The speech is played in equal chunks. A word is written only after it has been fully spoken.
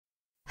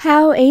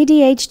How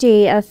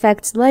ADHD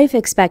affects life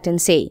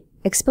expectancy,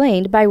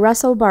 explained by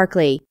Russell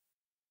Barkley.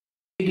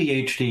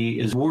 ADHD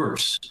is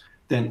worse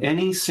than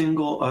any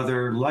single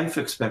other life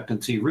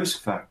expectancy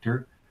risk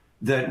factor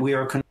that we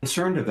are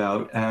concerned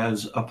about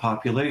as a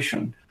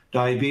population.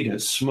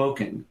 Diabetes,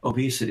 smoking,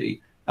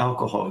 obesity,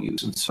 alcohol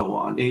use, and so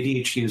on.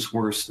 ADHD is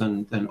worse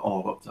than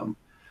all of them.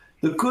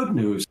 The good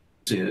news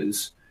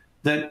is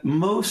that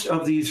most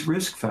of these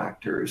risk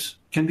factors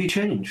can be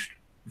changed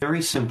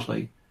very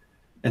simply.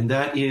 And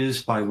that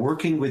is by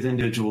working with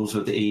individuals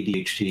with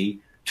ADHD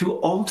to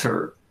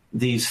alter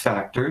these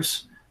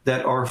factors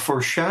that are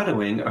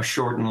foreshadowing a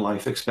shortened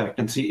life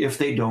expectancy if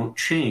they don't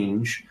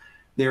change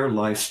their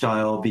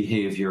lifestyle,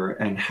 behavior,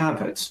 and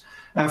habits.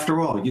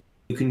 After all,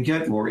 you can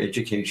get more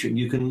education,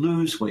 you can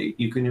lose weight,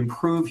 you can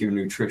improve your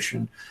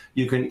nutrition,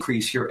 you can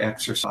increase your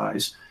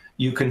exercise,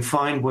 you can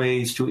find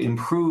ways to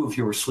improve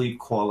your sleep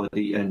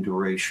quality and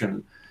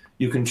duration.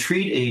 You can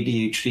treat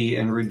ADHD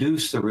and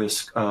reduce the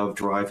risk of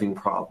driving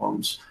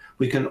problems.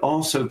 We can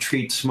also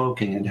treat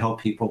smoking and help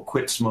people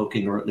quit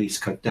smoking, or at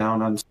least cut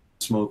down on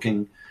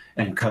smoking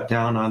and cut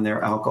down on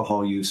their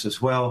alcohol use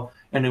as well,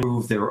 and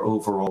improve their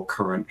overall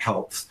current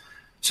health.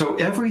 So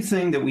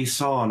everything that we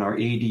saw in our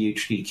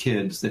ADHD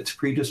kids that's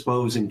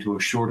predisposing to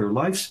a shorter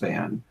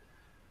lifespan,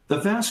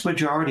 the vast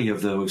majority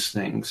of those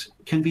things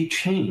can be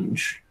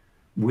changed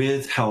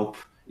with help,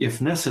 if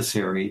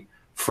necessary,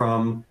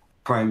 from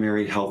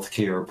primary health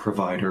care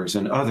providers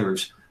and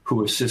others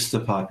who assist the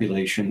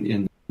population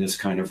in this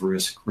kind of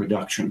risk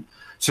reduction.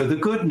 So the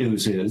good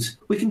news is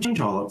we can change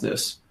all of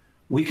this.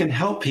 We can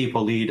help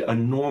people lead a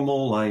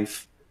normal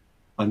life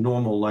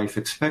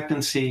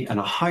expectancy, and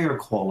a higher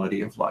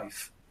quality of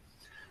life.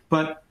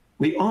 But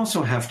we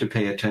also have to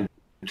pay attention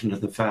to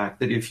the fact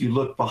that if you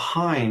look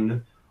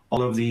behind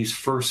all of these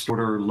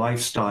first-order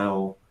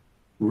lifestyle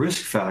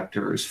risk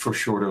factors for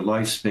shorter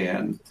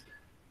lifespan,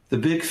 the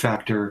big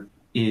factor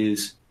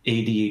is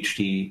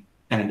ADHD,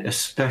 and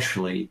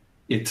especially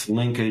its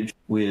linkage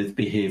with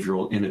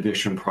behavioral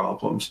inhibition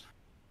problems,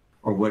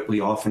 or what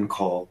we often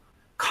call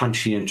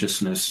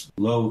conscientiousness.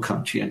 Low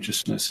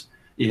conscientiousness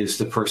is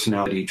the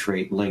personality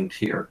trait linked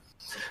here.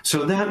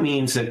 So that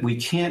means that we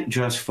can't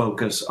just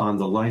focus on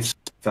the life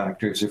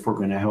factors if we're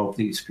going to help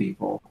these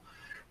people.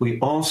 We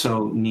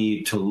also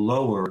need to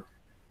lower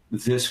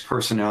this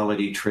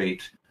personality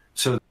trait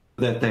so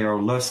that they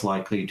are less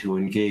likely to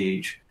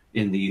engage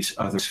in these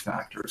other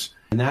factors.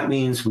 And that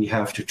means we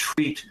have to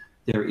treat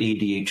their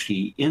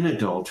ADHD in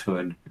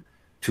adulthood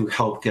to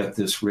help get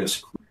this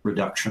risk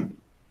reduction.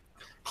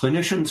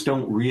 Clinicians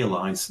don't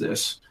realize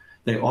this.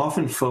 They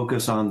often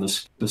focus on the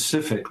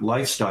specific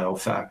lifestyle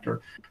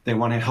factor. They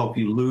want to help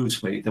you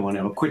lose weight. They want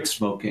to help quit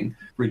smoking,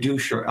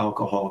 reduce your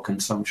alcohol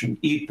consumption,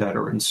 eat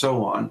better, and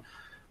so on.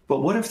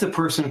 But what if the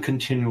person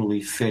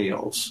continually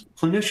fails?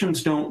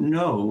 Clinicians don't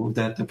know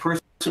that the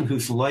person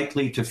who's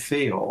likely to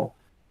fail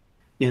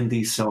in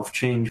these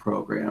self-change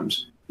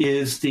programs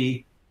is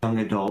the young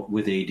adult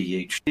with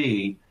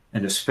ADHD,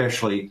 and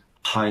especially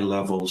high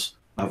levels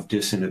of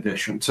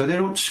disinhibition. So they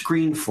don't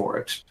screen for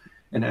it.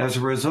 And as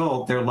a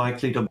result, they're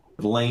likely to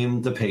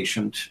blame the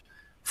patient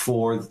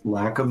for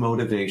lack of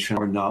motivation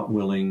or not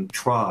willing to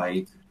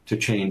try to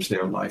change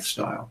their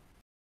lifestyle.